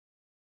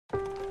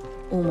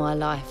All my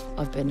life,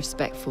 I've been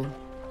respectful.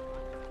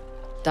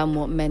 Done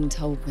what men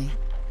told me.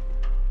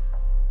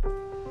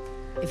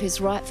 If it's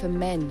right for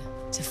men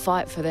to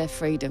fight for their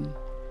freedom,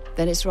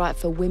 then it's right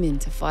for women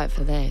to fight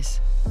for theirs.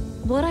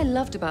 What I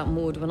loved about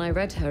Maud when I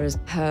read her is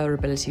her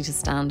ability to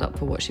stand up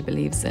for what she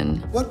believes in.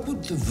 What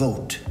would the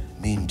vote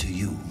mean to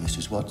you,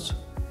 Mrs. Watts?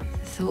 The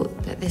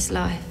thought that this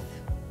life,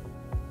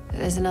 that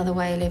there's another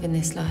way of living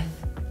this life.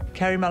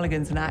 Carey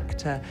Mulligan's an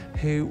actor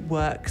who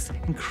works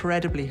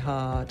incredibly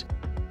hard.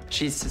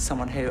 She's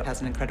someone who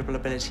has an incredible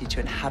ability to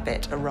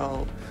inhabit a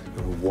role.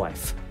 You're a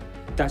wife.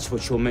 That's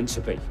what you're meant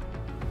to be.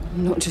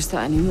 I'm not just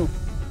that anymore.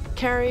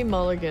 Carey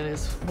Mulligan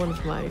is one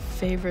of my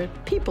favorite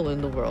people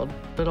in the world,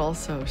 but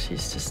also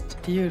she's just a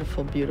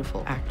beautiful,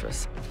 beautiful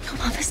actress. Your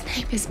mother's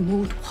name is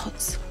Maud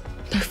Watts.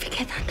 Don't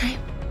forget that name.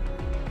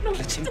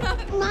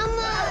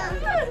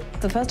 Mama!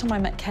 The first time I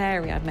met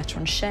Carey, I'd met her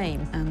on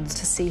Shame, and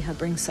to see her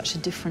bring such a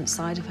different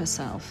side of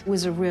herself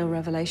was a real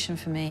revelation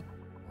for me.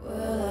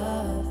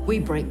 We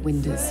break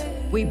windows.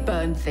 We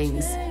burn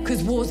things,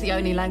 because war's the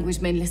only language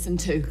men listen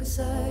to.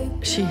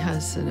 She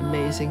has an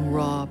amazing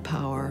raw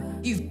power.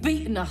 You've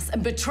beaten us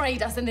and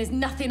betrayed us, and there's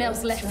nothing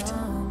else left.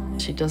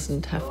 She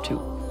doesn't have to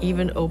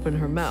even open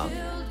her mouth.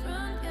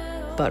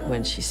 But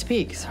when she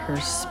speaks, her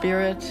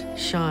spirit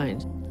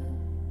shines.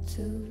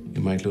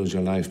 You might lose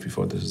your life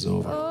before this is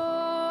over.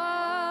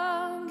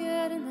 I'm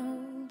getting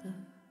older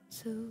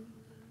too.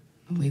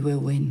 We will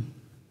win.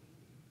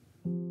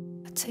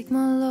 I take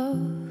my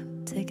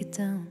love, take it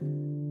down.